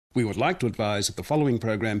We would like to advise that the following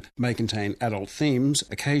program may contain adult themes,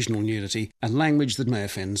 occasional nudity, and language that may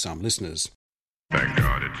offend some listeners. Thank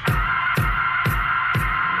God it's...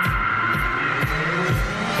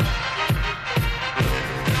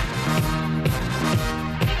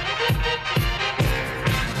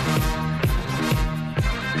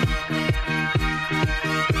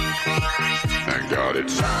 Thank God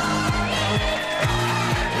it's...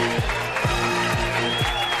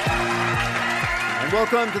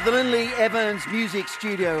 Welcome to the Lindley Evans Music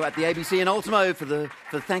Studio at the ABC in Ultimo for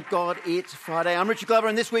Thank God It's Friday. I'm Richard Glover,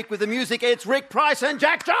 and this week with the music, it's Rick Price and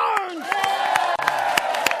Jack Jones!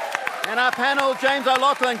 And our panel, James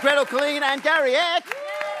O'Loughlin, Gretel Colleen and Gary Eck.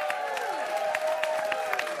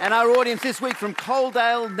 And our audience this week from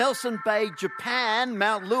Coaldale, Nelson Bay, Japan,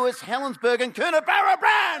 Mount Lewis, Helensburgh and Coonabarra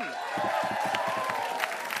Brand.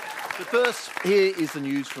 But first, here is the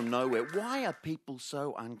news from nowhere. Why are people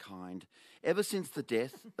so unkind? Ever since the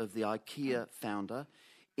death of the IKEA founder,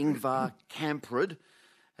 Ingvar Kamprad,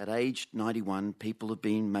 at age 91, people have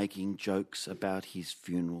been making jokes about his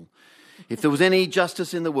funeral. If there was any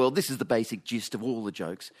justice in the world, this is the basic gist of all the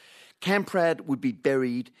jokes. Kamprad would be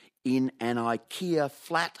buried in an IKEA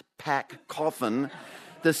flat pack coffin.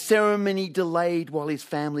 The ceremony delayed while his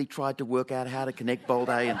family tried to work out how to connect bolt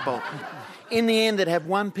A and bolt. In the end, they'd have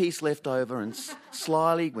one piece left over, and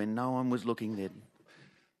slyly, when no one was looking, they'd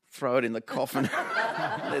throw it in the coffin.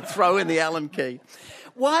 They'd throw in the Allen key.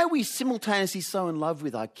 Why are we simultaneously so in love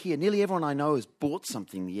with IKEA? Nearly everyone I know has bought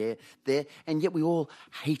something there, and yet we all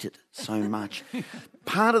hate it so much.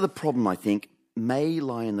 Part of the problem, I think, may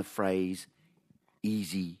lie in the phrase,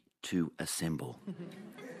 easy to assemble.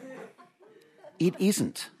 It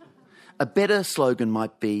isn't. A better slogan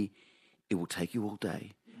might be, it will take you all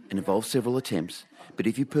day and involve several attempts, but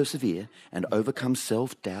if you persevere and overcome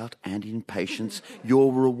self-doubt and impatience,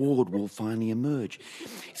 your reward will finally emerge.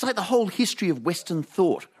 It's like the whole history of Western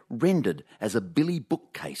thought rendered as a Billy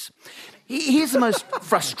bookcase. Here's the most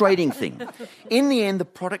frustrating thing. In the end, the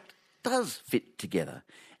product does fit together,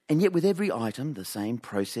 and yet with every item, the same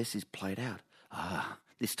process is played out.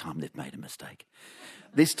 This time they've made a mistake.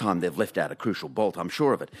 This time they've left out a crucial bolt, I'm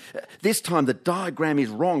sure of it. This time the diagram is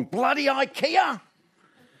wrong. Bloody IKEA!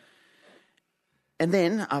 And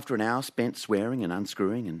then, after an hour spent swearing and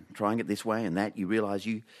unscrewing and trying it this way and that, you realise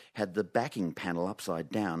you had the backing panel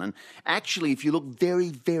upside down. And actually, if you look very,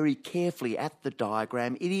 very carefully at the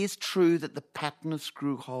diagram, it is true that the pattern of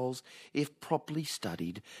screw holes, if properly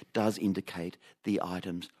studied, does indicate the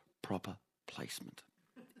item's proper placement.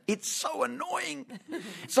 It's so annoying.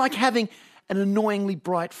 It's like having an annoyingly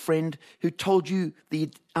bright friend who told you the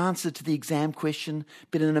answer to the exam question,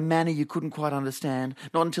 but in a manner you couldn't quite understand,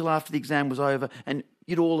 not until after the exam was over and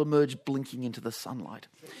you'd all emerged blinking into the sunlight.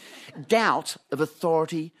 Doubt of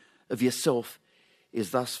authority of yourself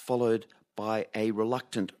is thus followed by a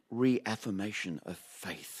reluctant reaffirmation of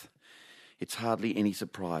faith. It's hardly any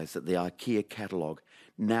surprise that the IKEA catalogue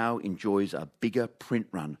now enjoys a bigger print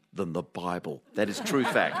run than the Bible. That is true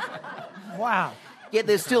fact. Wow. Yet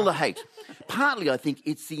there's still the hate. Partly, I think,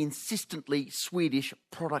 it's the insistently Swedish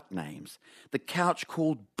product names. The couch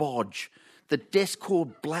called Bodge, the desk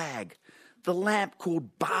called Blag, the lamp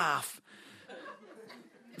called Bath.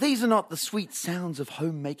 These are not the sweet sounds of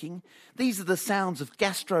homemaking. These are the sounds of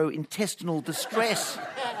gastrointestinal distress.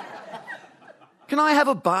 Can I have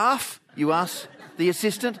a bath? You ask the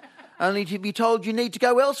assistant, only to be told you need to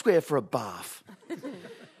go elsewhere for a bath.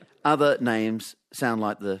 Other names sound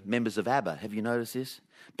like the members of ABBA. Have you noticed this?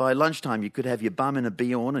 By lunchtime, you could have your bum in a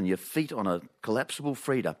Bjorn and your feet on a collapsible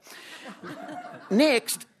Frida.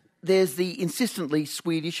 Next, there's the insistently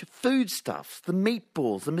Swedish foodstuffs, the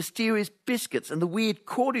meatballs, the mysterious biscuits, and the weird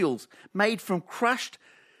cordials made from crushed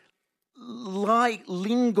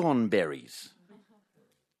lingonberries.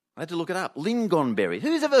 I had to look it up. Lingonberries.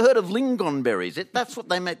 Who's ever heard of lingonberries? That's what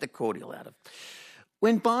they make the cordial out of.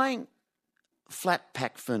 When buying flat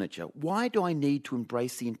pack furniture, why do I need to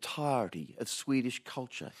embrace the entirety of Swedish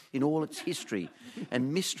culture in all its history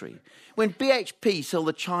and mystery? When BHP sell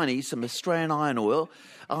the Chinese some Australian iron ore,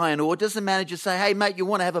 does the manager say, hey mate, you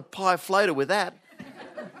want to have a pie floater with that?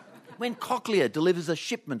 When Cochlear delivers a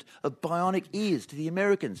shipment of bionic ears to the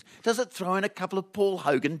Americans, does it throw in a couple of Paul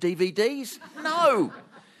Hogan DVDs? No.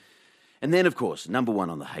 And then, of course, number one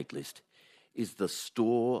on the hate list is the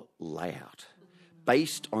store layout,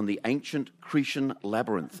 based on the ancient Cretan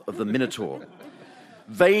labyrinth of the Minotaur.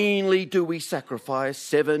 Vainly do we sacrifice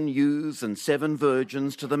 7 youths and 7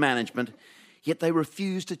 virgins to the management, yet they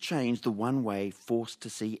refuse to change the one-way,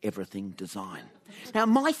 forced-to-see everything design. Now,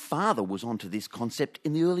 my father was onto this concept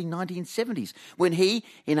in the early 1970s when he,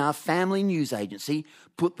 in our family news agency,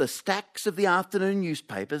 put the stacks of the afternoon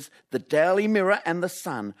newspapers, the Daily Mirror and the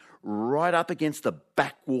Sun, right up against the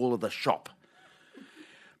back wall of the shop.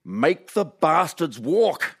 Make the bastards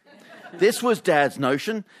walk. This was Dad's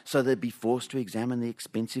notion, so they'd be forced to examine the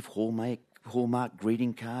expensive Hallmark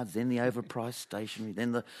greeting cards, then the overpriced stationery,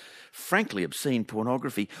 then the frankly obscene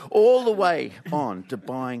pornography, all the way on to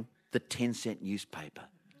buying the 10-cent newspaper.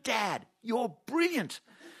 Dad, you're brilliant.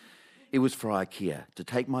 It was for IKEA to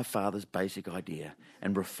take my father's basic idea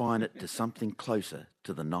and refine it to something closer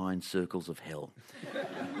to the 9 circles of hell.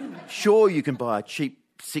 Sure, you can buy a cheap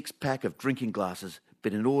 6-pack of drinking glasses,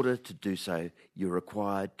 but in order to do so, you're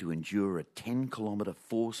required to endure a 10-kilometre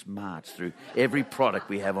forced march through every product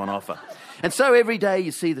we have on offer. And so every day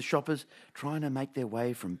you see the shoppers trying to make their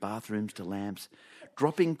way from bathrooms to lamps,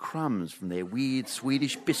 dropping crumbs from their weird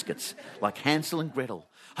Swedish biscuits like Hansel and Gretel,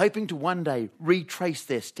 hoping to one day retrace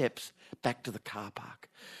their steps back to the car park.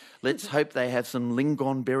 Let's hope they have some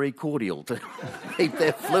lingonberry cordial to keep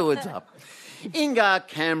their fluids up. Ingvar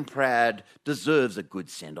Kamprad deserves a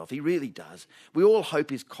good send-off. He really does. We all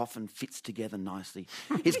hope his coffin fits together nicely.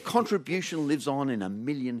 His contribution lives on in 1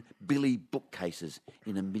 million Billy bookcases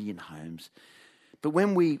in 1 million homes. But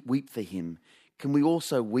when we weep for him, can we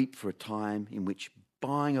also weep for a time in which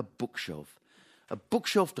buying a bookshelf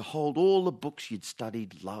to hold all the books you'd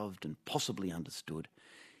studied, loved and possibly understood,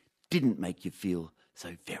 didn't make you feel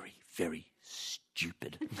so very, very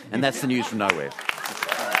stupid? And that's the news from nowhere.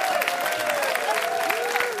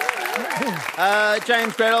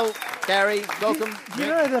 James Gretel, Gary, welcome. Do you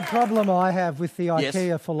know the problem I have with the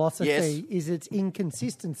IKEA philosophy Yes. is its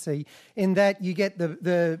inconsistency in that you get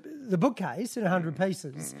the bookcase in 100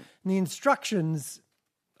 pieces and the instructions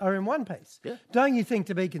are in one piece. Yeah. Don't you think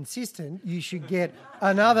to be consistent you should get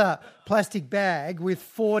another plastic bag with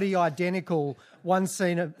 40 identical 1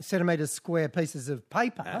 centimetre square pieces of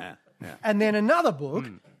paper and then another book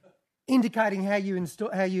indicating how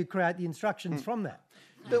you create the instructions from that?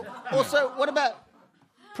 But also, what about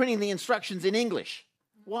printing the instructions in English?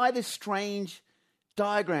 Why the strange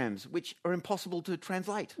diagrams which are impossible to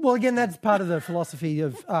translate? Well, again, that's part of the philosophy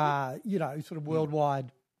of, sort of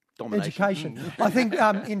worldwide Domination. education. I think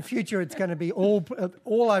in future it's going to be all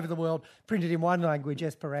over the world printed in one language,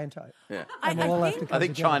 Esperanto. Yeah. And we'll all have to come I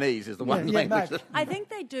think together. Chinese is the one Yeah, language. mate. I think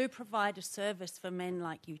they do provide a service for men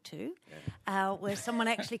like you two, where someone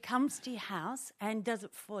actually comes to your house and does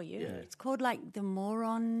it for you. Yeah. It's called like the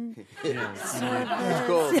moron service. It's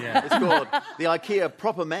called the IKEA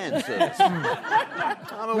Proper Man Service.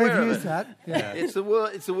 I'm aware We've of used it. that. Yeah. It's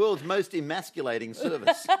the world's most emasculating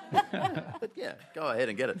service. But yeah, go ahead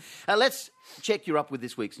and get it. Let's check you up with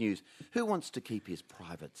this week's news. Who wants to keep his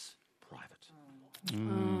privates private?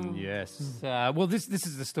 Yes. Well, this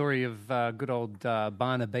is the story of good old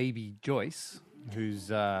Barna baby Joyce, who's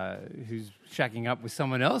shacking up with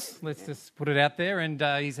someone else. Let's just put it out there. And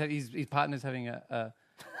his partner's having a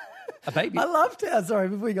baby. I loved how, sorry,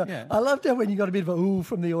 before you go, Yeah. I loved how when you got a bit of a ooh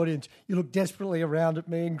from the audience, you looked desperately around at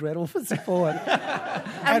me and Gretel for support.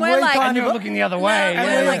 And we're like- And you're looking the other way. And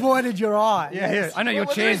we're we like- avoided your eye. Yeah. I know your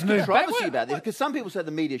Well, chair's there's moved controversy back. about this because some people say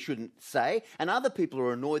the media shouldn't say, and other people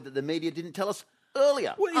are annoyed that the media didn't tell us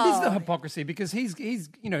earlier. Well, it is the hypocrisy because he's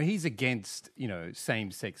against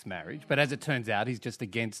same-sex marriage, but as it turns out, he's just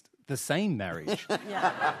against the same marriage. But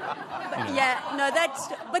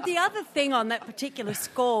the other thing on that particular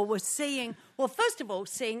score was seeing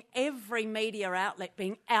every media outlet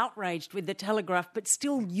being outraged with the Telegraph, but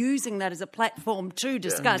still using that as a platform to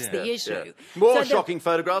discuss the issue. More So shocking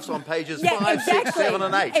photographs on pages 5, 6, 7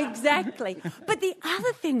 and 8. Exactly. But the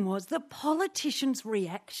other thing was the politicians'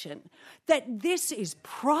 reaction that this is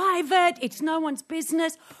private, it's no one's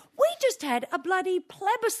business. We just had a bloody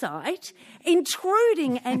plebiscite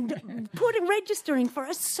intruding and registering for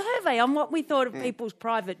a survey on what we thought of people's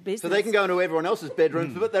private business. So they can go into everyone else's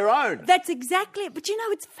bedrooms but their own. That's exactly it. But,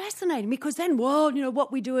 it's fascinating because then,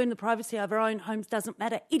 what we do in the privacy of our own homes doesn't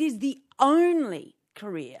matter. It is the only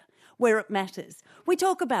career where it matters. We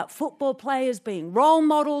talk about football players being role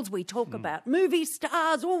models. We talk about movie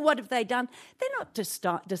stars. Or what have they done? They're not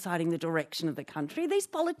deciding the direction of the country. These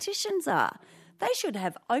politicians are. They should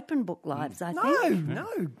have open book lives, I think. No,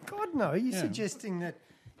 God, no. You're suggesting that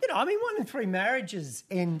 1 in 3 marriages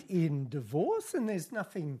end in divorce, and there's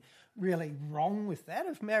nothing really wrong with that.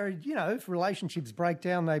 If relationships break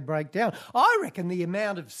down, they break down. I reckon the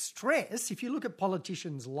amount of stress, if you look at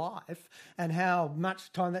politicians' life and how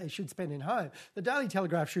much time they should spend in home, the Daily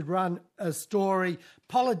Telegraph should run a story,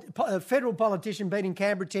 a federal politician been in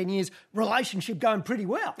Canberra 10 years, relationship going pretty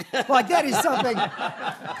well. Like, that is something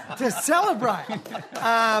to celebrate.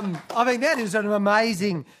 That is an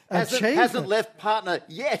amazing achievement. Hasn't left partner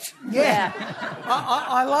yet. Yeah.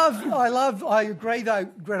 I agree though,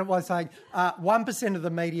 Greta was saying, 1% of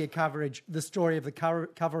the media coverage, the story of the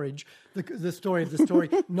coverage, the story of the story,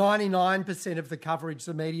 99% of the coverage,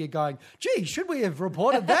 the media going, gee, should we have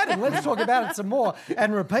reported that? And let's talk about it some more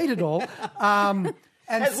and repeat it all.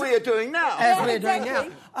 As we are doing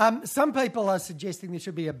now. Some people are suggesting there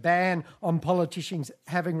should be a ban on politicians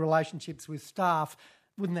having relationships with staff.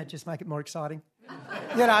 Wouldn't that just make it more exciting?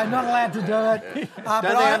 Not allowed to do it. Don't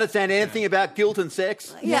they understand anything about guilt and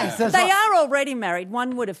sex? Yes, they are already married.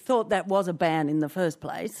 One would have thought that was a ban in the first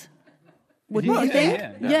place. Wouldn't you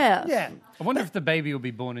think? Yeah. I wonder if the baby will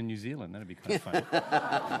be born in New Zealand. That'd be kind of funny.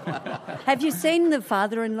 Have you seen the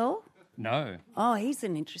father-in-law? No. Oh, he's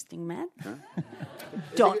an interesting man. Huh? ...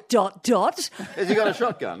 Has he got a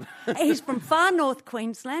shotgun? He's from far north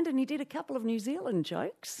Queensland and he did a couple of New Zealand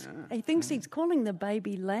jokes. Yeah. He thinks he's calling the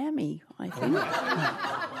baby Lammy, I think.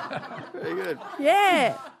 Very good.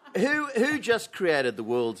 Yeah. Who just created the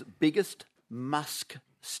world's biggest musk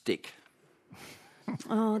stick?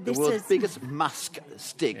 Oh, the world's biggest musk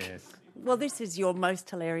stick. Yes. Well, this is your most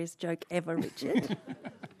hilarious joke ever, Richard.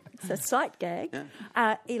 It's a sight gag.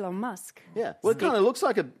 Yeah. Elon Musk. Yeah. Well, it kind of looks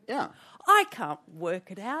like a... Yeah. I can't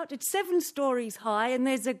work it out. It's 7 stories high and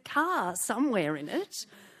there's a car somewhere in it.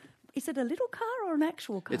 Is it a little car or an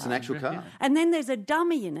actual car? It's an actual car. And then there's a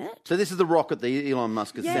dummy in it. So this is the rocket that Elon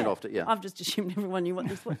Musk has sent off to... Yeah. I've just assumed everyone knew what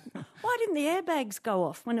this was. Why didn't the airbags go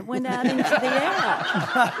off when it went out into the air?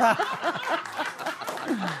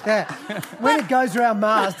 Yeah. When it goes around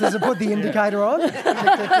Mars, does it put the indicator on?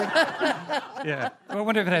 Yeah. Well, I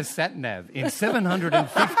wonder if it has sat-nav. In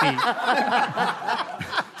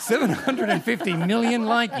 750 million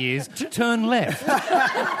light years, turn left.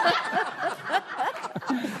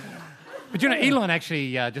 But Elon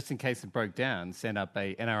actually, just in case it broke down, sent up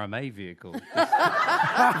a NRMA vehicle.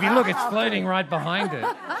 If you look, it's floating right behind it.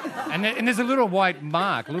 And there's a little white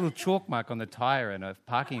mark, a little chalk mark on the tyre and a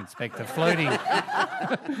parking inspector floating.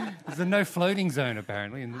 There's a no floating zone,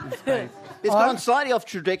 apparently, in space. It's gone slightly off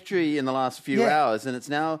trajectory in the last few hours, and it's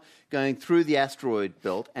now going through the asteroid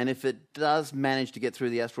belt. And if it does manage to get through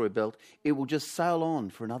the asteroid belt, it will just sail on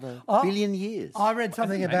for another billion years. I read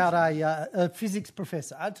something about a physics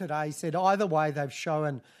professor today. He said either way they've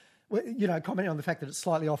shown, commenting on the fact that it's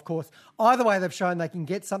slightly off course, either way they've shown they can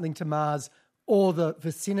get something to Mars or the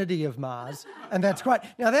vicinity of Mars, and that's great.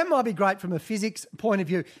 Now, that might be great from a physics point of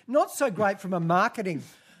view, not so great from a marketing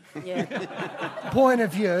point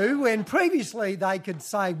of view, when previously they could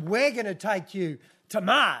say, we're going to take you to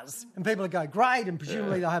Mars, and people would go, great, and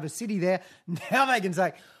presumably they'll have a city there. Now they can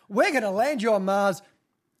say, we're going to land you on Mars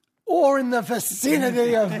or in the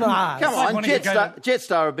vicinity of Mars. Come on,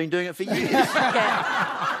 Jetstar have been doing it for years.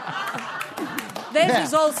 Theirs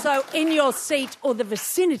is also in your seat or the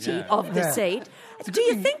vicinity of the seat. Do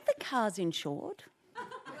you think the car's insured?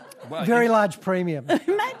 Well, very large premium. Imagine.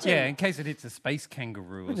 Yeah, in case it hits a space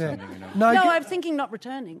kangaroo or something. No, I'm thinking not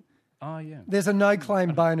returning. Oh, yeah. There's a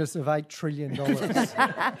no-claim bonus of $8 trillion. And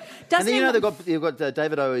then you've got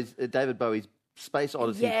David Bowie's Space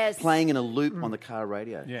Odyssey playing in a loop on the car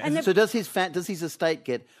radio. Yeah. And so does his estate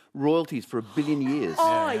get royalties for 1 billion years?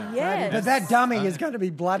 Oh, yes. But that dummy is going to be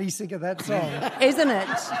bloody sick of that song. Isn't it?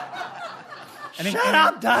 Shut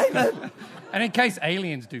up, David! And in case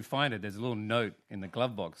aliens do find it, there's a little note in the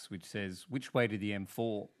glove box which says, which way did the M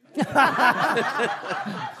fall?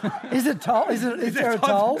 Is it toll? Is there a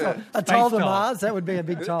toll? A toll to Mars? That would be a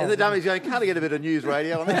big toll. And the dummy's going, can't I get a bit of news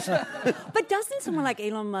radio on this? But doesn't someone like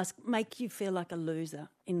Elon Musk make you feel like a loser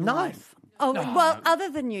in life? Oh, no. Well, other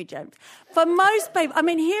than you, James. For most people,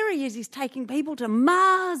 here he is, he's taking people to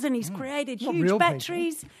Mars and he's created huge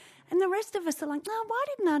batteries. People. And the rest of us are like, no, why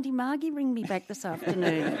didn't Auntie Margie ring me back this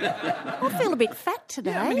afternoon? I feel a bit fat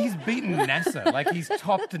today. Yeah, he's beaten NASA. He's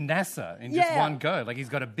topped NASA in just one go. He's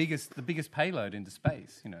got the biggest payload into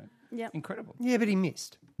space, Yep. Incredible. Yeah, but he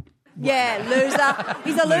missed. Yeah, loser.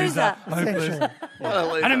 He's a loser.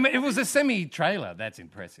 And it was a semi-trailer. That's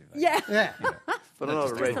impressive. Yeah. But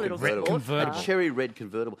not a red a little convertible. convertible. A cherry red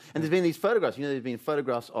convertible. And there's been these photographs. You know, there's been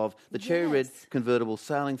photographs of the cherry red convertible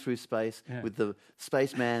sailing through space with the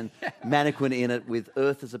spaceman mannequin in it with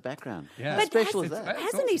Earth as a background. Yeah. How But special is that?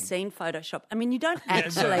 Hasn't he seen Photoshop? I mean, you don't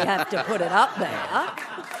actually have to put it up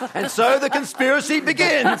there. And so the conspiracy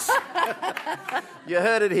begins. You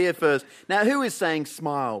heard it here first. Now, who is saying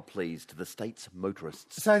smile, please, to the state's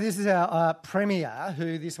motorists? So this is our Premier,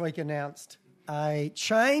 who this week announced a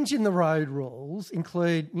change in the road rules,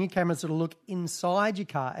 include new cameras that'll look inside your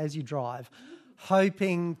car as you drive,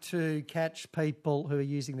 hoping to catch people who are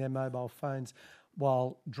using their mobile phones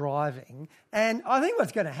while driving. And I think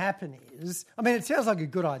what's going to happen is, I mean, it sounds like a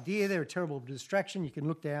good idea. They're a terrible distraction. You can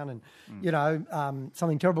look down and,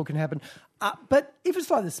 something terrible can happen. But if it's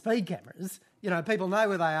like the speed cameras, people know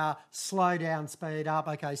where they are, slow down, speed up,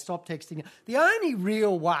 okay, stop texting. The only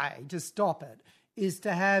real way to stop it is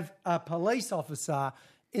to have a police officer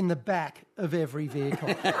in the back of every vehicle.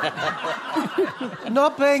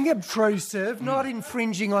 Not being obtrusive, not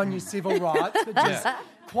infringing on your civil rights, but just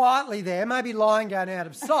quietly there, maybe lying down out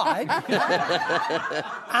of sight,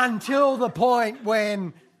 until the point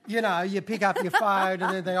when, you pick up your phone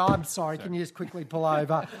and then they, I'm sorry, can you just quickly pull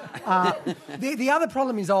over? The other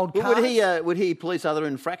problem is old cars. Would he police other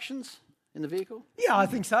infractions in the vehicle? Yeah, I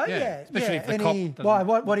think so, yeah. Especially if the cop doesn't- Why,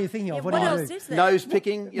 what are you thinking of? What do you else do? is there? Nose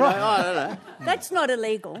picking? I don't know. That's not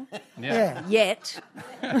illegal Yeah. yet.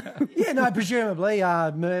 Yeah, no, presumably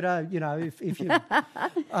murder, if you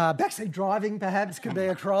backseat driving perhaps could be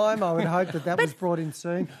a crime. I would hope that was brought in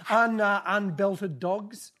soon. Unbelted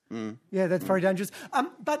dogs. Yeah, that's very dangerous.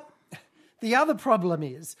 But the other problem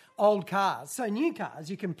is old cars. So new cars,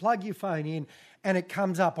 you can plug your phone in and it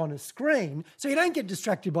comes up on a screen. So you don't get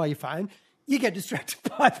distracted by your phone. You get distracted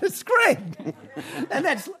by the screen. And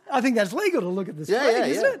I think that's legal to look at the screen,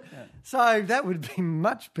 isn't it? Yeah. So that would be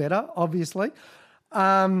much better, obviously.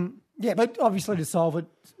 But obviously to solve it,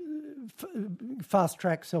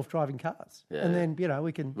 fast-track self-driving cars. Yeah. And then,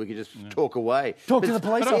 we can just talk away. talk to the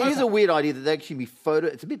police. But it is a weird idea that they actually be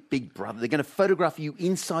it's a bit Big Brother. They're going to photograph you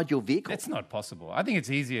inside your vehicle. That's not possible. I think it's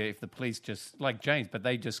easier if the police just, like James, but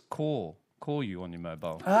they just call you on your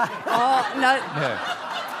mobile. Oh, no. Yeah.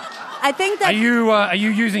 I think that... Are you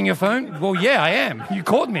using your phone? Well, yeah, I am. You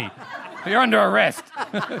caught me. You're under arrest.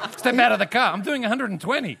 Step out of the car. I'm doing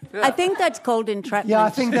 120. I think that's called entrapment. Yeah,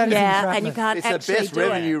 I think that is entrapment. And you can't It's actually the best do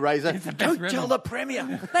revenue it. raiser. Don't revenue. tell the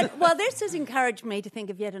Premier. But, this has encouraged me to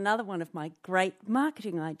think of yet another one of my great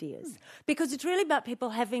marketing ideas, because it's really about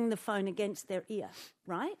people having the phone against their ear,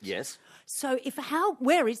 right? Yes. So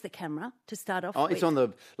where is the camera to start off Oh, with? it's on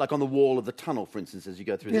the wall of the tunnel, for instance, as you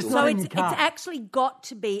go through Yes, the not So in it's your car. actually got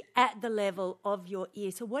to be at the level of your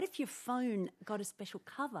ear. So what if your phone got a special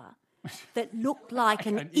cover that looked like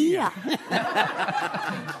an ear?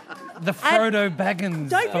 The Frodo Baggins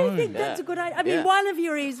Don't phone. you think that's a good idea? I mean, Yeah. one of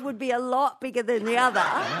your ears would be a lot bigger than the other,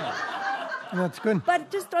 That's good. but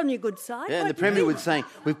just on your good side. Yeah, and the What do you Premier think? was saying,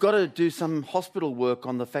 we've got to do some hospital work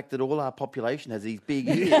on the fact that all our population has these big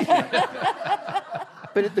ears.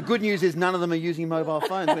 But the good news is none of them are using mobile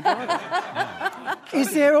phones when driving.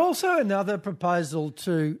 Is there also another proposal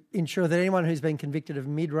to ensure that anyone who's been convicted of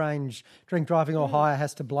mid-range drink driving or higher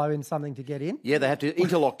has to blow in something to get in? Yeah, they have to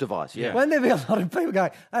interlock device, yeah. Won't there be a lot of people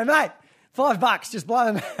going, hey, mate, $5, just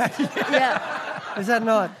blow them out? Yeah. Is that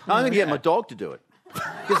not? I'm going to get my dog to do it.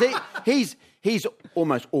 Because he's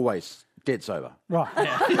almost always dead sober. Right.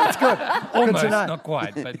 That's good. Almost, good to know. not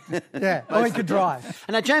quite, but Yeah, or he could drive.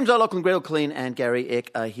 And now James O'Loughlin, Gretel Clean and Gary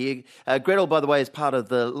Eck are here. Gretel, by the way, is part of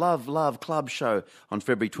the Love, Love Club show on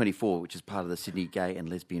February 24, which is part of the Sydney Gay and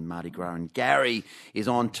Lesbian Mardi Gras. And Gary is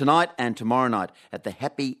on tonight and tomorrow night at the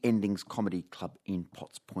Happy Endings Comedy Club in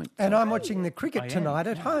Potts Point. And I'm watching the cricket tonight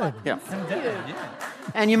at home. Yeah.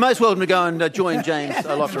 And you're most welcome to go and join James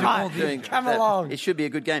O'Loughlin. right. doing Come that. along. It should be a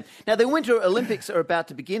good game. Now, the Winter Olympics are about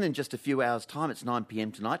to begin in just a few hours' time. It's 9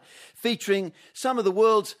 p.m. tonight, featuring some of the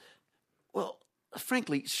world's, well,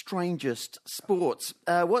 frankly, strangest sports.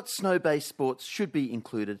 What snow-based sports should be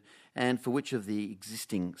included, and for which of the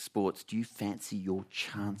existing sports do you fancy your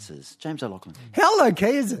chances? James O'Loughlin. How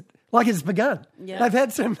low-key is it? Like it's begun. Yeah. They've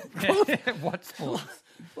had some... what sports?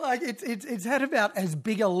 Like it's had about as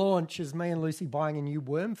big a launch as me and Lucy buying a new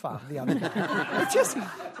worm farm the other day.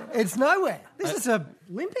 It's nowhere. This is a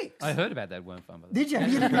Olympics. I heard about that worm farm. Did you?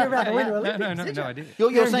 You didn't hear about the Winter Olympics? No, did no you? idea.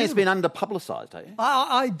 You're saying it's been under-publicised, are you?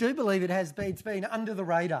 I do believe it has been. It's been under the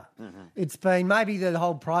radar. It's been maybe the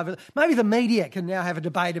whole private. Maybe the media can now have a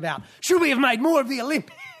debate about should we have made more of the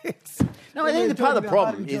Olympics. No, I think the part of the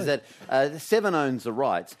problem is that Seven owns the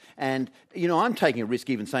rights, and I'm taking a risk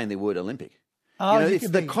even saying the word Olympic. Oh, you it's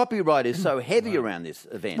could the be- copyright is so heavy around this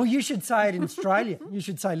event. Well, you should say it in Australian. You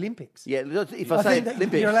should say Olympics. yeah, if I I say think that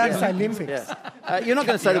Olympics, you're allowed to yeah. say Olympics. Yeah. You're not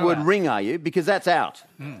going to say the word ring, are you? Because that's out.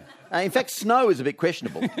 In fact, snow is a bit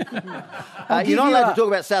questionable. give You're not you allowed a- to talk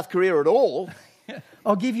about South Korea at all.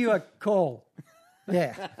 I'll give you a call.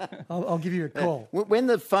 Yeah, I'll give you a call. When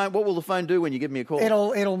the phone, what will the phone do when you give me a call?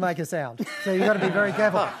 It'll make a sound. So you've got to be very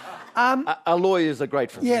careful. Our lawyers are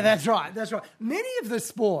grateful. Yeah, that's right. That's right. Many of the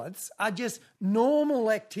sports are just normal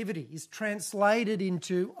activities translated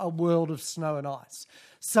into a world of snow and ice.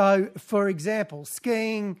 So, for example,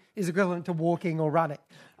 skiing is equivalent to walking or running.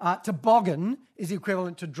 Toboggan is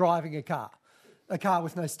equivalent to driving a car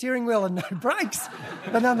with no steering wheel and no brakes,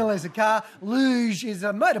 but nonetheless a car. Luge is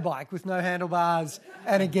a motorbike with no handlebars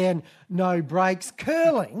and, again, no brakes.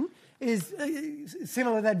 Curling is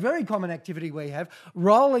similar to that very common activity we have,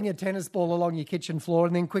 rolling a tennis ball along your kitchen floor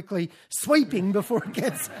and then quickly sweeping before it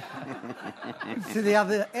gets to the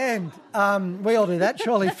other end. We all do that,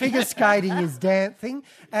 surely. Figure skating is dancing,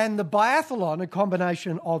 and the biathlon, a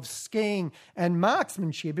combination of skiing and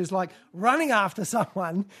marksmanship, is like running after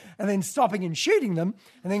someone and then stopping and shooting them,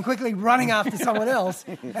 and then quickly running after someone else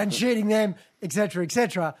and shooting them,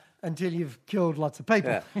 etc., until you've killed lots of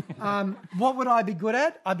people. Yeah. What would I be good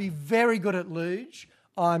at? I'd be very good at luge.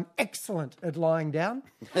 I'm excellent at lying down.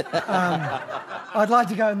 I'd like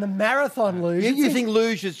to go in the marathon luge. You think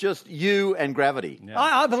luge is just you and gravity? Yeah.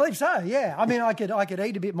 I believe so, yeah. I mean, I could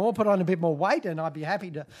eat a bit more, put on a bit more weight, and I'd be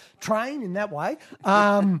happy to train in that way.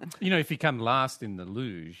 If you come last in the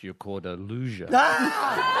luge, you're called a luger.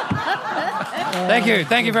 Thank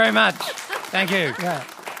you very much. Thank you. Yeah.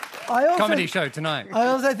 I also, Comedy show tonight. I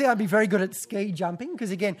also think I'd be very good at ski jumping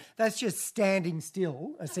because, again, that's just standing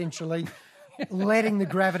still, essentially, letting the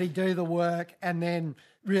gravity do the work, and then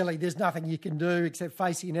really there's nothing you can do except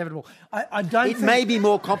face the inevitable. I don't It think... may be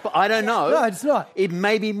more I don't know. No, it's not. It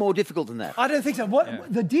may be more difficult than that. I don't think so.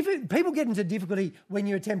 People get into difficulty when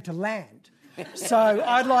you attempt to land. So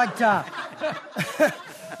I'd like to...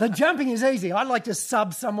 The jumping is easy. I'd like to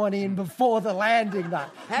sub someone in before the landing, though.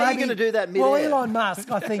 How are you going to do that midair? Well, Elon Musk,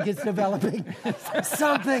 I think, is developing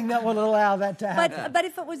something that will allow that to happen. But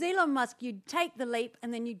if it was Elon Musk, you'd take the leap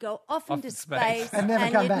and then you'd go off into space And never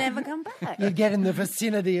come you'd back. never come back. You get in the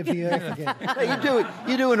vicinity of the Earth again.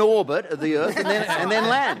 You do an orbit of the Earth and then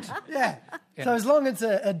land. Yeah. So as long as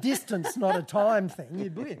it's a distance, not a time thing,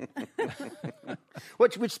 you'd win.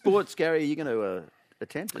 Which sports, Gary, are you going to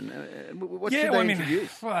attempt? And what should they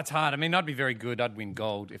introduce? Well, that's hard. I mean, I'd be very good. I'd win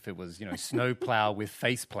gold if it was, snowplow with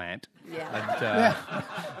faceplant. Yeah.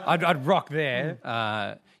 I'd rock there.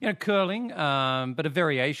 Curling, but a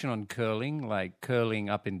variation on curling, like curling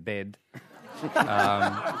up in bed.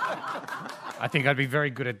 I think I'd be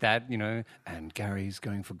very good at that, And Gary's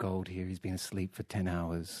going for gold here. He's been asleep for 10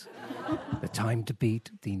 hours. The time to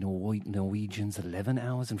beat the Norwegians, 11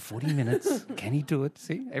 hours and 40 minutes. Can he do it?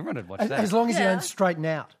 See, everyone would watch that. As long as you don't straighten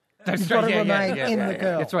out. You've got to remain in the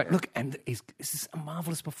curl. That's right. Look, and this is a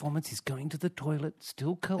marvellous performance. He's going to the toilet,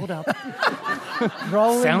 still curled up,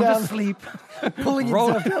 Rolling sound down, asleep. pulling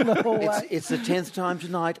himself down the hallway. It's the 10th time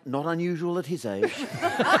tonight. Not unusual at his age.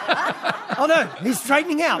 Oh, no, he's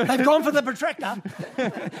straightening out. They've gone for the protractor.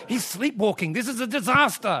 He's sleepwalking. This is a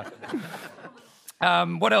disaster.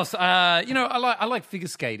 What else? I like figure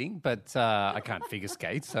skating, but I can't figure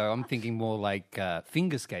skate, so I'm thinking more like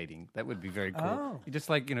finger skating. That would be very cool. Oh. You just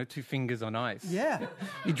like, 2 fingers on ice. Yeah.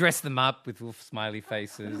 You dress them up with little smiley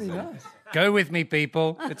faces. That'd be nice. Go with me,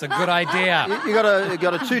 people. It's a good idea. You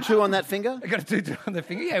got a tutu on that finger? I got a tutu on the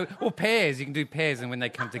finger. Yeah, or pairs. You can do pairs, and when they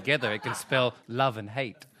come together, it can spell love and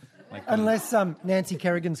hate. Like Unless Nancy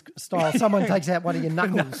Kerrigan's style, someone takes out one of your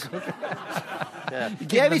knuckles. The them the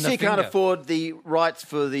ABC can't finger. afford the rights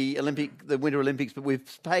for the Winter Olympics, but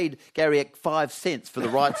we've paid Gary 5 cents for the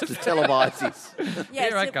rights to televise this. Yes,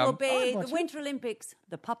 Here I it come. will be the Winter Olympics,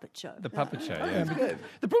 the puppet show. The puppet show, yeah.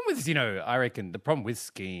 The problem with, I reckon the problem with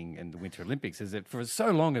skiing and the Winter Olympics is that for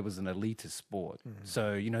so long it was an elitist sport.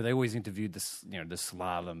 So, they always interviewed the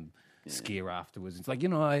slalom skier afterwards. It's like,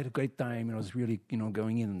 I had a great time, I was really,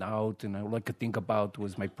 going in and out, and all I could think about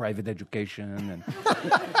was my private education and,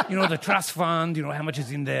 the trust fund, how much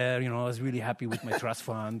is in there, I was really happy with my trust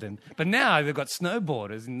fund. But now they've got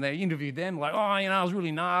snowboarders, and they interviewed them like, I was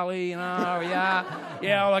really gnarly,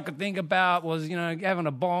 yeah, all I could think about was, having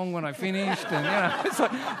a bong when I finished, and, it's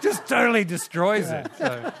like, just totally destroys it.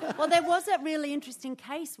 So. Well, there was that really interesting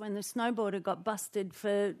case when the snowboarder got busted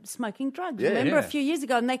for smoking drugs. Yeah, Remember yeah. a few years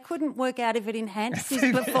ago, and they couldn't couldn't work out if it enhanced his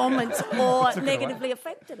performance or negatively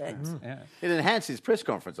affected it. It enhanced his press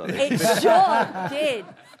conference, I think. It sure did.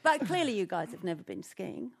 But clearly you guys have never been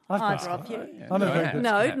skiing, either of you. I'm not very good.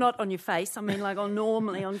 No, not on your face. I mean, like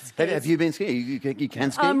normally on skis. Have you been skiing? You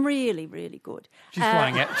can ski? I'm really, really good. She's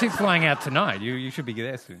flying out. She's flying out tonight. You should be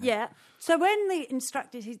there soon. Yeah. So when the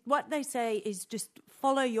instructors, what they say is just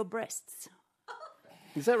follow your breasts.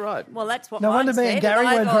 Is that right? Well, that's what No mine wonder me said, and Gary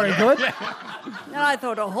I weren't thought- very good. And I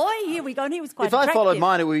thought, ahoy, here we go. And he was quite If I attractive. followed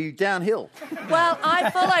mine, it would be downhill. Well, I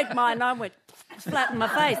followed mine and I went flat in my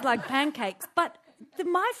face like pancakes. But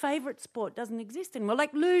my favourite sport doesn't exist anymore.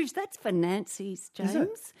 Like luge, that's for Nancy's,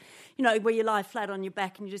 James. You know, where you lie flat on your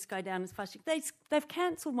back and you just go down as fast as you. They've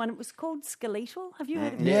cancelled one. It was called skeletal. Have you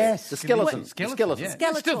heard of it? Yes. The skeleton. Skeleton. Yeah.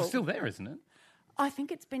 Skeletal. It's still there, isn't it? I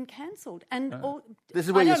think it's been cancelled. And This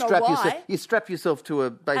is where I you don't know strap why. yourself. You strap yourself to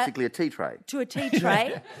basically a tea tray. To a tea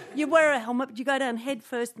tray. You wear a helmet, you go down head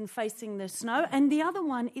first and facing the snow. And the other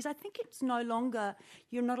one is, I think it's no longer,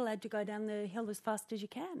 you're not allowed to go down the hill as fast as you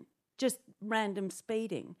can. Just random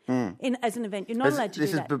speeding as an event. You're not allowed to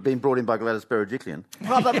This do has that. been brought in by Gladys Berejiklian.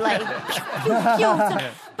 Probably.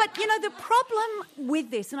 But, you know, the problem with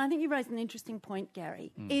this, and I think you raised an interesting point,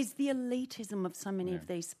 Gary, is the elitism of so many of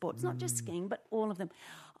these sports, not just skiing, but all of them.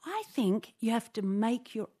 I think you have to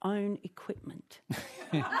make your own equipment.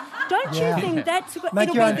 Don't you think that's...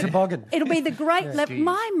 Make your own toboggan. It'll be the great...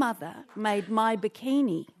 My mother made my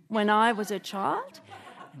bikini when I was a child,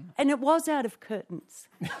 and it was out of curtains.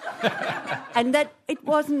 And that it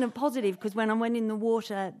wasn't a positive, because when I went in the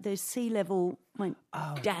water, the sea level went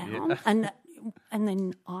down, and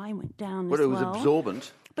then I went down But as it was well.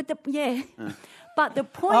 absorbent. But but the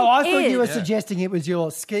point Oh, I is... thought you were suggesting it was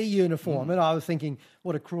your ski uniform, and I was thinking,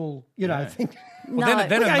 what a cruel, thing. No. Then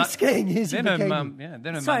We're her going skiing, here's your then her bikini. mum,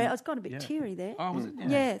 then her Sorry, mum- I was got a bit teary there. Oh, was it?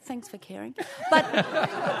 Yeah, thanks for caring.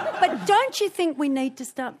 But don't you think we need to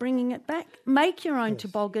start bringing it back? Make your own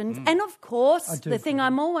toboggans. And, of course, do the thing agree.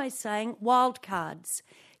 I'm always saying, wild cards.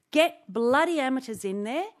 Get bloody amateurs in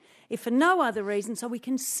there, if for no other reason, so we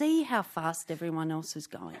can see how fast everyone else is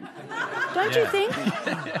going. Don't you think?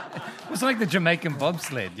 It's like the Jamaican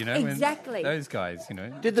bobsled, when Exactly. those guys,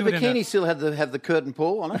 Did the do it in a- bikini still have the curtain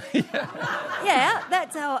pull on it? Yeah,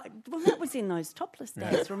 that's how... Well, that was in those topless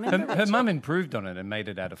days, remember? Her mum improved on it and made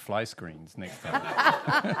it out of fly screens next time.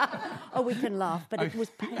 Oh, we can laugh, but it was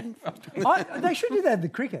painful. They should do that in the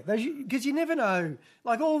cricket, because you never know.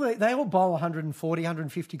 Like they all bowl 140,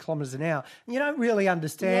 150 kilometres an hour. And you don't really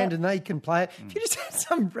understand, Yeah. and they can play it. If you just had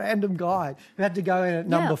some random guy who had to go in at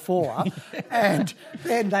number 4, and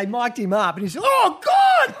then they mic'd him up, and he said, "Oh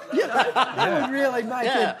God!" That would really make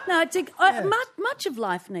it. No, much of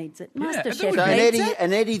life needs it. Master it Chef would So needs it.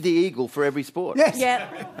 an Eddie the Eagle for every sport. Yes. Yeah.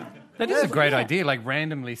 That is a great idea, like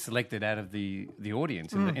randomly selected out of the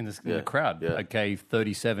audience in the crowd. Yeah. Okay,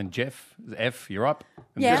 37, Jeff, F, you're up.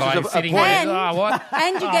 And Yeah. the guy This is a sitting point. there, what?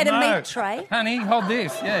 And you get a meat tray. Honey, hold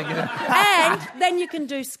this. Yeah, get it. And then you can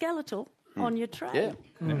do skeletal on your tray. Yeah.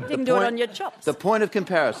 You can do it on your chops. The point of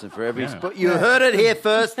comparison for every sport. You heard it here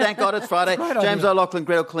first. Thank God it's Friday. James O'Loughlin,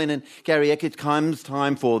 Gretel Clean and Gary Eck. It comes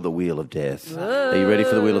time for the Wheel of Death. Are you ready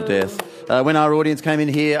for the Wheel of Death? When our audience came in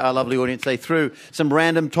here, our lovely audience, they threw some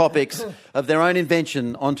random topics of their own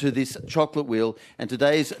invention onto this chocolate wheel. And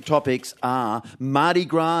today's topics are Mardi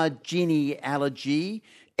Gras genie allergy,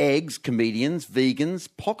 eggs, comedians, vegans,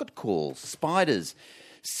 pocket calls, spiders,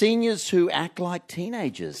 seniors who act like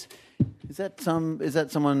teenagers. Is that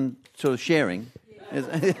someone sort of sharing?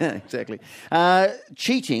 Yeah. Exactly.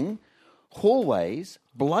 Cheating, hallways,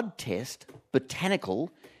 blood test, botanical,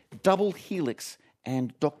 double helix,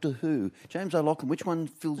 and Doctor Who. James O'Loughlin, which one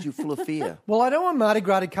fills you full of fear? Well, I don't want Mardi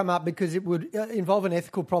Gras to come up because it would involve an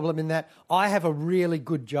ethical problem in that I have a really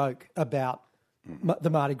good joke about the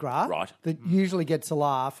Mardi Gras Right. that usually gets a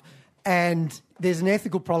laugh. And there's an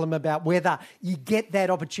ethical problem about whether you get that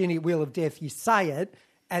opportunity at Wheel of Death, you say it,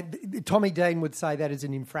 and Tommy Dean would say that is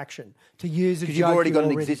an infraction to use a joke. Because you've already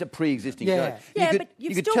got a pre-existing Yeah. joke. Yeah, You but you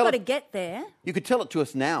you've could still tell got to it- get there. You could tell it to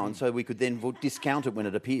us now, and so we could then discount it when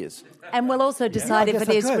it appears. And we'll also decide I if guess it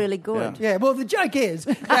I is could. really good. Yeah, well, the joke is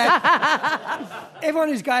that everyone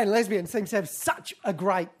who's gay and lesbian seems to have such a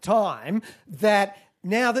great time that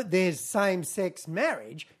now that there's same-sex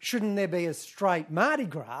marriage, shouldn't there be a straight Mardi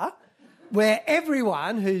Gras where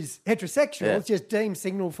everyone who's heterosexual is just deemed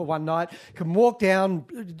signal for one night, can walk down,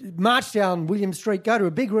 march down William Street, go to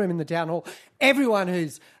a big room in the town hall.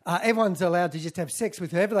 Everyone's allowed to just have sex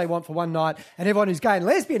with whoever they want for one night, and everyone who's gay and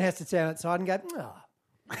lesbian has to stand outside and go,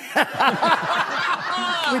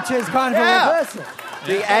 which is kind of a reversal.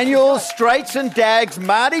 The annual Straights and Dags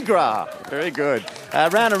Mardi Gras. Very good.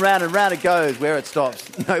 Round and round and round it goes. Where it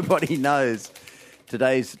stops, nobody knows.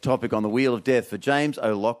 Today's topic on the Wheel of Death for James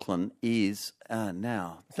O'Loughlin is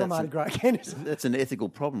now. That's an ethical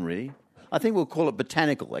problem, really. I think we'll call it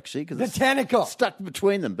botanical, actually, because Botanical. it's stuck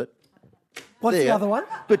between them. But What's the other one?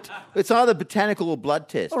 But it's either botanical or blood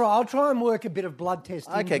test. All right, I'll try and work a bit of blood test.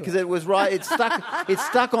 Okay, because it was right. It's stuck. It's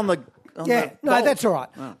stuck on the. That's all right.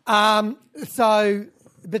 Oh. So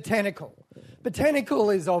botanical.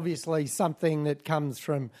 Botanical is obviously something that comes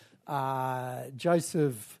from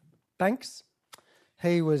Joseph Banks.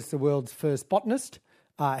 He was the world's first botanist.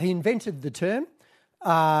 He invented the term.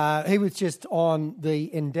 He was just on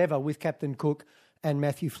the Endeavour with Captain Cook and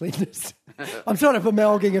Matthew Flinders. I'm sort of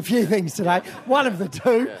amalgamating a few things today. One of the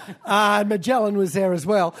two. Magellan was there as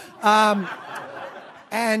well.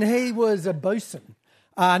 And he was a bosun.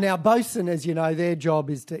 Now, bosun, as you know, their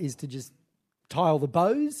job is to just tile the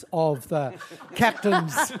bows of the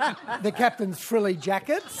captain's frilly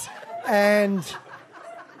jackets. And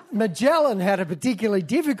Magellan had a particularly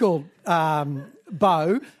difficult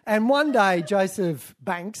bow, and one day Joseph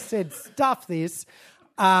Banks said, "Stuff this,"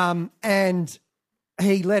 and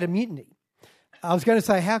he led a mutiny. I was going to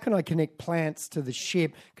say, how can I connect plants to the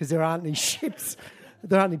ship? Because there aren't any ships.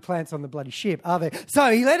 There aren't any plants on the bloody ship, are there? So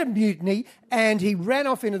he led a mutiny, and he ran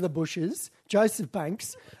off into the bushes, Joseph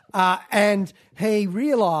Banks, and he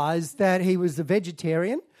realised that he was a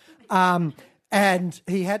vegetarian, and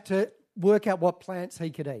he had to work out what plants he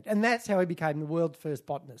could eat. And that's how he became the world's first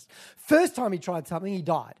botanist. First time he tried something, he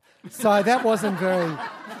died. So that wasn't very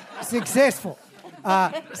successful.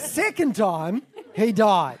 Second time, he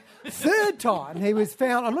died. Third time, he was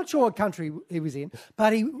found, I'm not sure what country he was in,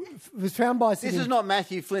 but he was found by... This is not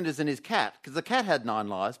Matthew Flinders and his cat, because the cat had 9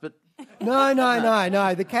 lives, but... No.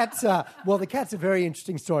 The cat's a very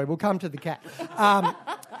interesting story. We'll come to the cat.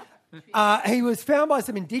 He was found by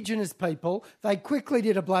some Indigenous people. They quickly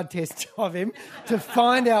did a blood test of him to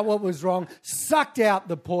find out what was wrong, sucked out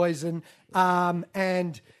the poison,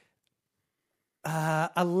 and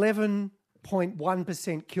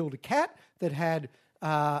 11.1% killed a cat that had...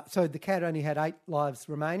 so the cat only had 8 lives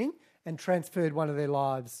remaining and transferred one of their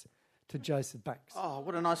lives to Joseph Banks. Oh,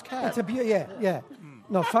 what a nice cat. Yeah.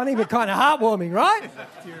 Not funny, but kind of heartwarming, right?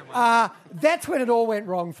 That's when it all went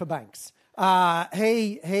wrong for Banks.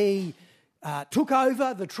 He took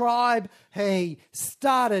over the tribe. He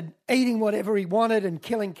started eating whatever he wanted and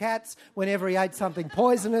killing cats whenever he ate something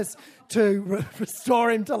poisonous to restore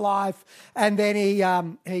him to life. And then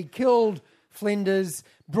he killed Flinders,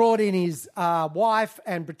 brought in his wife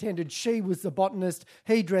and pretended she was the botanist.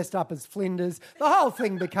 He dressed up as Flinders. The whole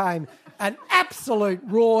thing became an absolute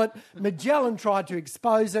rort. Magellan tried to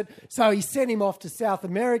expose it, so he sent him off to South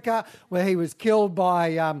America, where he was killed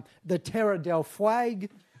by the Terra del Fuego.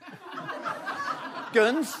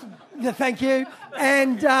 Guns. Yeah, thank you.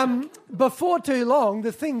 And before too long,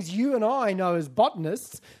 the things you and I know as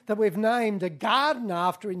botanists that we've named a garden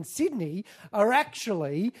after in Sydney are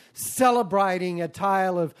actually celebrating a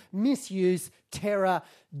tale of misuse, terror,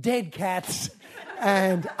 dead cats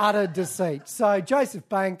and utter deceit. So Joseph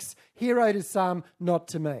Banks, hero to some, not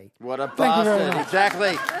to me. What a Thank you very bastard. much.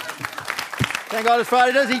 Exactly. Thank God it's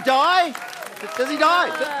Friday. Does he die? Does he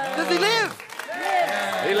die? Does he live?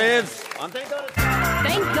 Yeah. He lives.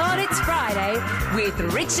 Thank God it's Friday with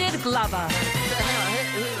Richard Glover.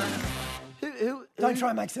 Don't try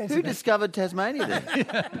and make sense Who of it. discovered Tasmania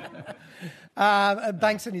then?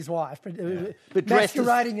 Banks and his wife, but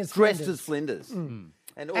masquerading as dressed Flinders. as Flinders. And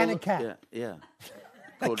a cat. Yeah.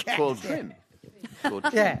 cat, Called yeah. Trim. Called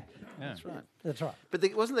Trim. Yeah, That's right. that's right.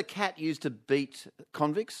 But wasn't the cat used to beat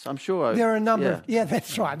convicts? I'm sure. There are a number of... Yeah,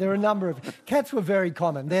 that's right. There are a number of... Cats were very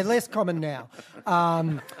common. They're less common now.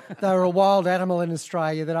 They were a wild animal in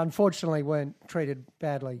Australia that unfortunately weren't treated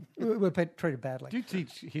badly. Were treated badly. Do you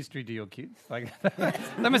teach history to your kids? Like,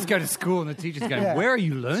 they must go to school and the teacher's going, where are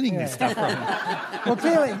you learning this stuff from? Well,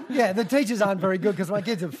 clearly, the teachers aren't very good because my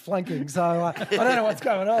kids are flunking, so I don't know what's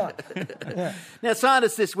going on. Yeah. Now,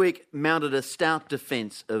 scientists this week mounted a stout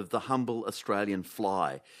defence of the humble Australian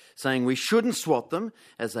fly, saying we shouldn't swat them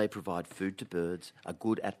as they provide food to birds, are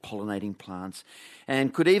good at pollinating plants,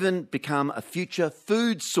 and could even become a future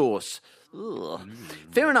food source. Ugh.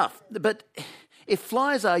 Fair enough, but if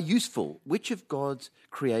flies are useful, which of God's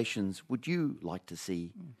creations would you like to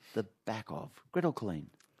see the back of? Gretel Colleen.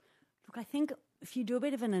 Look, I think if you do a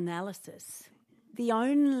bit of an analysis, the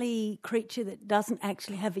only creature that doesn't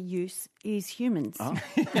actually have a use is humans. Oh.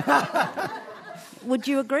 Would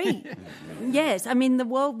you agree? Yes. I mean, the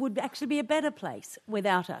world would actually be a better place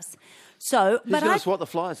without us. So, Who's going to swat the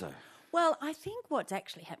flies, though? Well, I think what's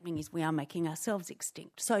actually happening is we are making ourselves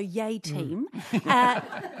extinct. So, yay, team.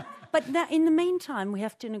 But now, in the meantime, we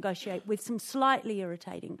have to negotiate with some slightly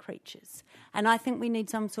irritating creatures. And I think we need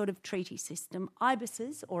some sort of treaty system.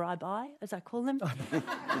 Ibises, or ibi, as I call them.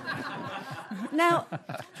 Now,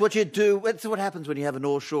 It's what you do. That's what happens when you have an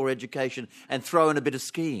offshore education and throw in a bit of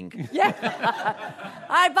skiing. yeah.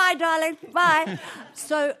 All right, bye, darling. Bye.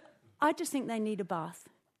 So, I just think they need a bath.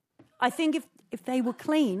 I think if they were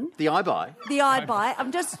clean, The ibi.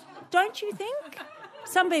 don't you think?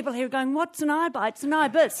 Some people here are going, what's an ibi? It's an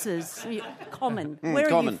ibis. Is common. Where are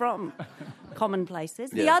common. you from? Common places.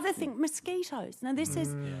 The Yeah. other thing, mosquitoes. Now, this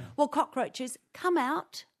is, well, cockroaches come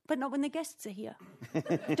out, but not when the guests are here.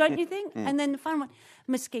 Don't you think? And then the fun one,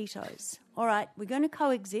 mosquitoes. All right, we're going to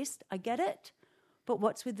coexist. I get it. But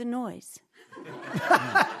what's with the noise?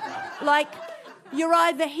 Like, you're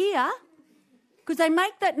either here, because they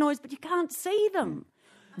make that noise, but you can't see them.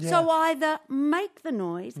 So either make the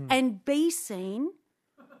noise and be seen,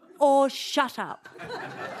 or shut up.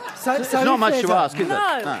 So It's not much to ask, is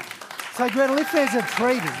No. it? No. So, Gretel, if there's a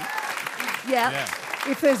treaty, Yeah.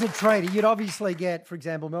 if there's a treaty, you'd obviously get, for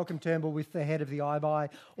example, Malcolm Turnbull with the head of the ibi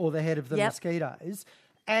or the head of the Yep. mosquitoes,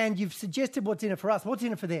 and you've suggested what's in it for us. What's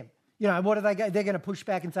in it for them? You know, what are they? They're going to push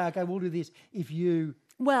back and say, okay, we'll do this if you.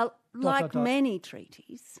 Well, like dot. many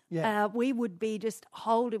treaties, Yeah. we would be just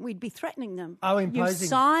we'd be threatening them. Oh, You imposing.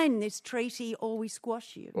 sign this treaty or we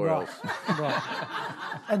squash you. Or else. Right.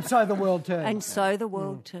 And so the world turns. And so the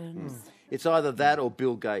world turns. It's either that or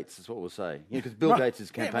Bill Gates, is what we'll say. Because Bill Right. Gates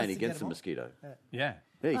is Yeah, campaigning let's against the get 'em mosquito. Yeah.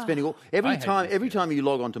 Yeah, he's spending all I every hate time you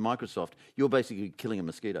log on to Microsoft, you're basically killing a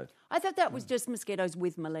mosquito. I thought that was just mosquitoes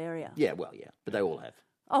with malaria. Yeah, well, yeah, but they all have.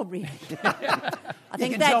 Oh, really? I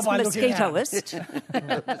think can tell that's by looking at 'em.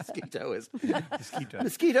 mosquitoist. Mosquitoists.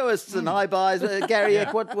 Mosquitoists and ibis. Gary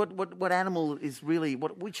Eck, what animal is really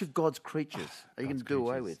which of God's creatures are you going to do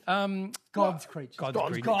away with? God's creatures.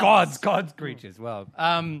 God's creatures. Well,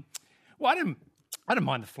 I don't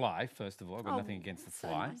mind the fly. First of all, I've got nothing against the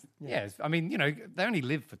fly. nice. Yes, I mean, they only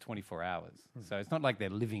live for 24 hours, so it's not like they're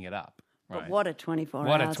living it up. Right. But what a 24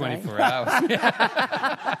 What hours. a 24 hours.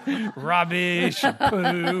 Rubbish, and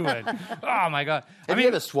poo, and oh my God. Have you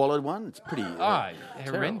ever swallowed one? It's pretty.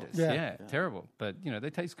 Horrendous. Yeah. Yeah, terrible. But, they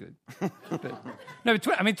taste good. But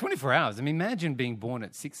 24 hours. I mean, imagine being born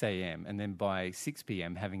at 6 a.m. and then by 6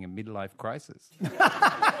 p.m. having a midlife crisis.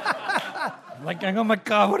 Like going, oh my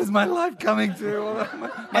God, what is my life coming to?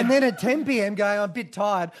 And then at 10 p.m. going, I'm a bit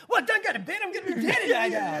tired. Well, don't go to bed. I'm going to be dead in 8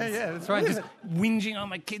 hours. Yeah, that's right. Just whinging on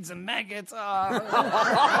my kids and maggots. Oh.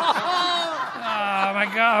 Oh my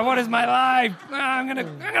God, what is my life? Oh, I'm gonna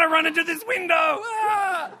run into this window.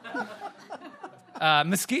 I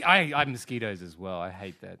have mosquitoes as well. I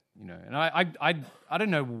hate that, and I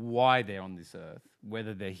don't know why they're on this earth.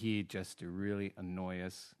 Whether they're here just to really annoy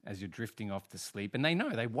us as you're drifting off to sleep, and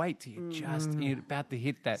they wait till you're just about to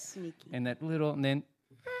hit that, and that little, and then.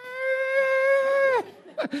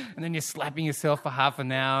 And then you're slapping yourself for half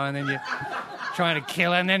an hour, and then you're trying to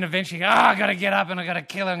kill it, and then eventually, I got to get up and I got to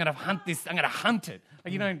kill it. I'm going to hunt this. I'm going to hunt it.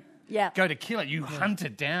 Like you don't go to kill it. You hunt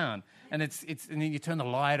it down, and and then you turn the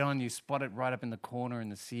light on. You spot it right up in the corner in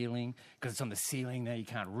the ceiling because it's on the ceiling there. You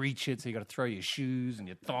can't reach it, so you got to throw your shoes and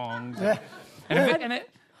your thongs.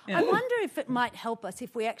 I wonder if it might help us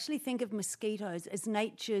if we actually think of mosquitoes as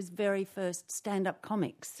nature's very first stand-up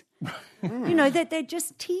comics. That they're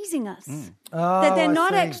just teasing us. That they're I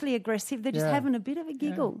not see. actually aggressive. They're just Yeah. having a bit of a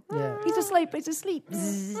giggle. Yeah. He's asleep. He's asleep.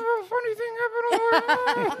 Zzz. Funny thing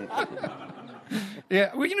happened.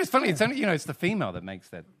 Yeah, well, it's funny. It's only it's the female that makes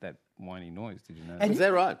that whiny noise. Did you know? Is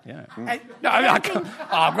that right? Yeah. No, I can't.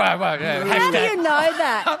 Oh, right. Yeah. How do you know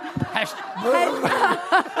that?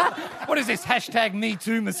 What is this? Hashtag Me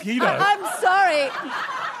Too mosquito. I'm sorry.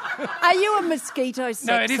 Are you a mosquito sexer?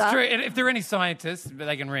 No, it is true. If there are any scientists,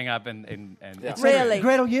 they can ring up and it's Really?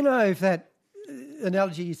 Gretel, if that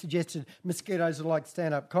analogy you suggested, mosquitoes are like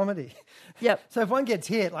stand-up comedy. Yep. So if one gets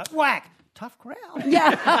hit, like, whack, tough crowd.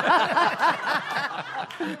 Yeah.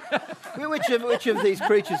 Which of these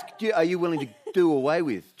creatures are you willing to do away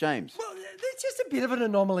with, James? Well, there's just a bit of an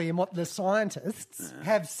anomaly in what the scientists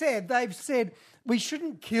have said. They've said we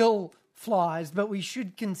shouldn't kill flies, but we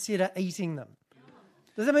should consider eating them.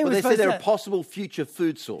 Does that mean Well, we're they say supposed they're to... a possible future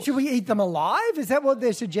food source. Should we eat them alive? Is that what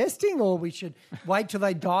they're suggesting? Or we should wait till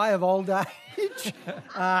they die of old age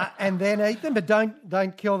and then eat them, but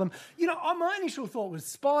don't kill them? My initial thought was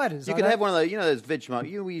spiders. You could have one of those, those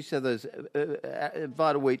Vegemite. We used to have those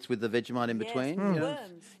Vita Wheats with the Vegemite in between.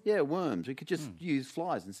 worms. Yeah, worms. We could just use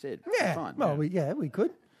flies instead. Yeah, Fine. well, we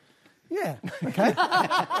could. Yeah, okay.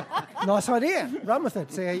 Nice idea. Run with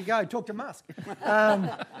it. See how you go. Talk to Musk.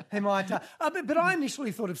 He might. But I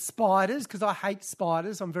initially thought of spiders because I hate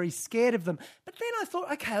spiders. I'm very scared of them. But then I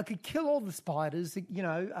thought, okay, I could kill all the spiders,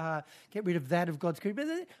 get rid of that of God's creation.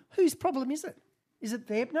 But whose problem is it? Is it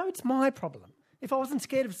their? No, it's my problem. If I wasn't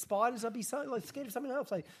scared of spiders, I'd be scared of something else,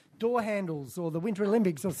 like door handles or the Winter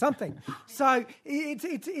Olympics or something. So it's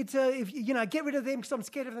get rid of them because I'm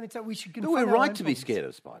scared of them. It's we should. But we're right to be scared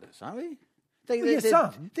of spiders, aren't we? They're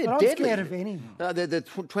some. They're but deadly. I'm scared of any. They're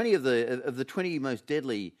 20 of the 20 most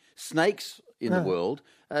deadly snakes in the world.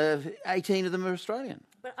 18 of them are Australian.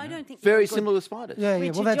 But I don't think Very you're a good- similar with spiders. Yeah,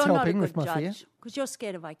 Richard, well, that's you're not a helping good with my fear. judge because you're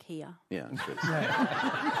scared of IKEA. Yeah, that's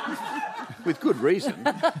good. With good reason.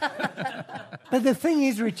 But the thing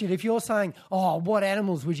is, Richard, if you're saying, "Oh, what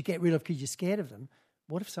animals would you get rid of because you're scared of them?"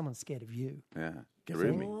 What if someone's scared of you? Yeah, get rid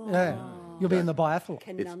of me. Yeah, you'll be in the biathlon.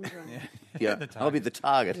 Conundrum. Yeah, I'll be the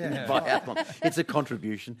target. Biathlon. It's a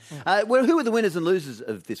contribution. Well, who are the winners and losers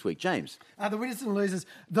of this week, James? The winners and losers.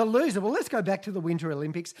 The loser, well, let's go back to the Winter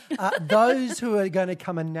Olympics. Those who are going to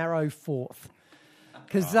come a narrow fourth.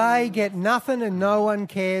 Because they get nothing and no one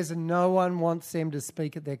cares and no one wants them to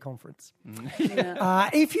speak at their conference.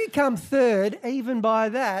 If you come third, even by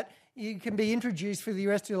that, you can be introduced for the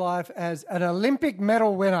rest of your life as an Olympic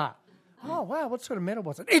medal winner. Oh, wow, what sort of medal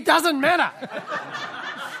was it? It doesn't matter.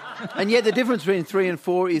 And yet the difference between 3 and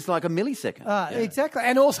 4 is like a millisecond. Exactly.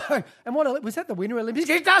 And also, what was that, the Winter Olympics?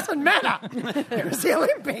 It doesn't matter. It was the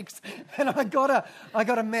Olympics. And I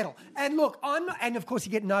got a medal. And look, and of course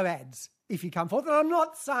you get no ads if you come forth. And I'm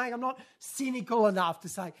not cynical enough to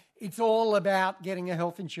say it's all about getting a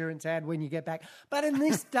health insurance ad when you get back. But in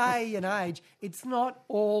this day and age, it's not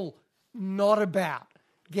about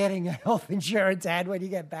getting a health insurance ad when you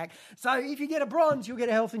get back. So if you get a bronze, you'll get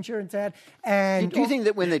a health insurance ad. And Do you think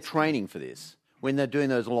that when they're training for this, when they're doing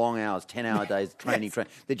those long hours, 10-hour days training,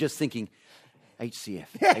 they're just thinking, HCF,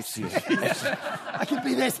 HCF. I could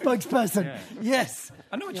be their spokesperson. Yeah. Yes.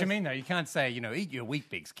 I know what you mean, though. You can't say, eat your Wheat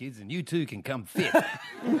Bix, kids, and you too can come fit.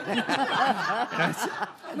 It's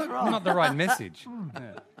not the right message.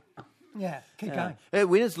 Yeah. Yeah, keep going.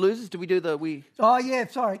 Winners, losers, do we do Oh, yeah,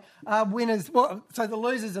 sorry. Winners. Well, so the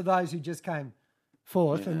losers are those who just came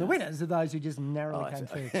fourth, and the winners are those who just narrowly came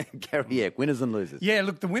third. Gary Eck, winners and losers. Yeah,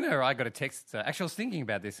 look, the winner, I got a text. Actually, I was thinking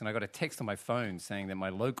about this, and I got a text on my phone saying that my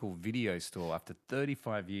local video store, after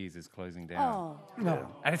 35 years, is closing down. Oh. No.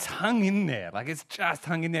 And it's hung in there. Like, it's just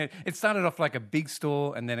hung in there. It started off like a big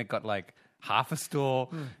store, and then it got like half a store,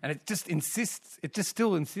 and it just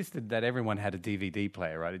still insisted that everyone had a DVD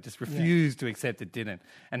player, right? It just refused to accept it didn't.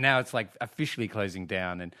 And now it's like officially closing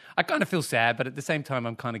down, and I kind of feel sad, but at the same time,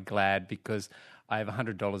 I'm kind of glad because I have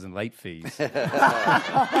 $100 in late fees.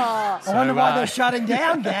 I wonder why they're shutting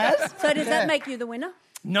down, Gaz. So does that make you the winner?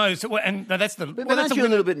 No, and that's the. But aren't you a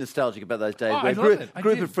little bit nostalgic about those days Oh, where I love it. I a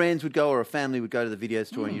group did. of friends would go or a family would go to the video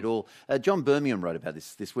store and you'd all... John Birmingham wrote about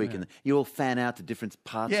this week and you all fan out to different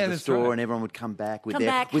parts of the that's store right. and everyone would come back with Come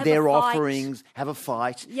back, have their a fight. offerings, have a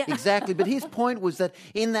fight. Yeah. Exactly. But his point was that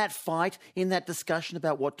in that fight, in that discussion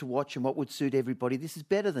about what to watch and what would suit everybody, this is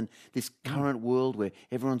better than this current world where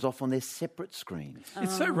everyone's off on their separate screens.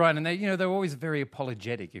 It's so right, and they're always very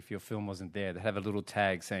apologetic if your film wasn't there. They have a little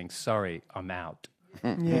tag saying, "Sorry, I'm out."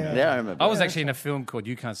 Yeah, I remember. I was actually in a film called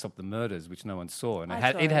You Can't Stop the Murders, which no one saw, and I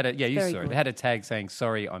it saw had it. a you Very saw it. good. It had a tag saying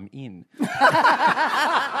 "Sorry, I'm in."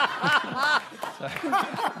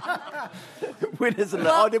 Winners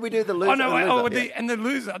and did we do the loser? Oh no! Yeah. And the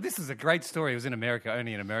loser. This is a great story. It was in America,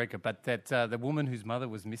 only in America. But that the woman whose mother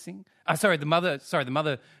was missing. The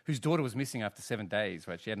mother whose daughter was missing after 7 days.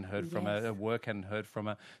 Right, she hadn't heard from her. Her work hadn't heard from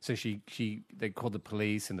her. So they called the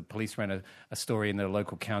police, and the police ran a story in the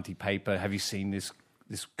local county paper. Have you seen this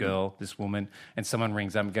girl, this woman? And someone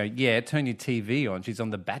rings up and goes, "Yeah, turn your TV on. She's on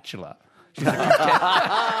The Bachelor."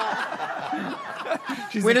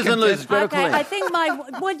 She's Winners and losers. Gretel Okay, Colleen. I think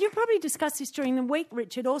you probably discussed this during the week,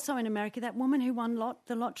 Richard. Also in America, that woman who won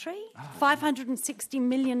the lottery, $560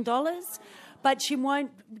 million, but she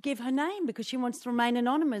won't give her name because she wants to remain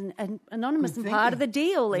anonymous. And part of the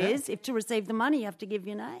deal is, if to receive the money, you have to give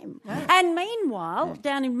your name. Yeah. And meanwhile,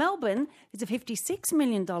 down in Melbourne, there's a $56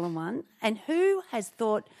 million one, and who has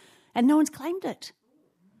thought, and no one's claimed it.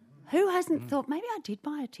 Who hasn't thought, maybe I did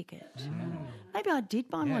buy a ticket? Maybe I did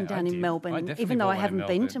buy one down in Melbourne, even though I haven't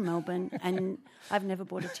been to Melbourne and I've never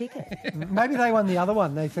bought a ticket. Maybe they won the other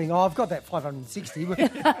one. They think, I've got that 560. But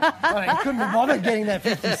I couldn't be bothered getting that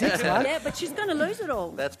 56 one. Yeah, but she's going to lose it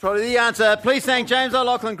all. That's probably the answer. Please thank James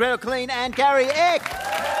O'Loughlin, Gretel Colleen and Gary Eck.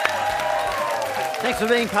 Thanks for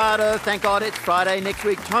being part of Thank God It's Friday. Next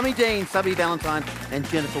week, Tommy Dean, Subby Valentine and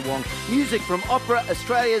Jennifer Wong. Music from Opera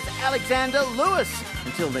Australia's Alexander Lewis.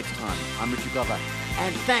 Until next time, I'm Richard Glover.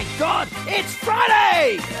 And thank God it's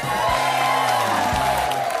Friday!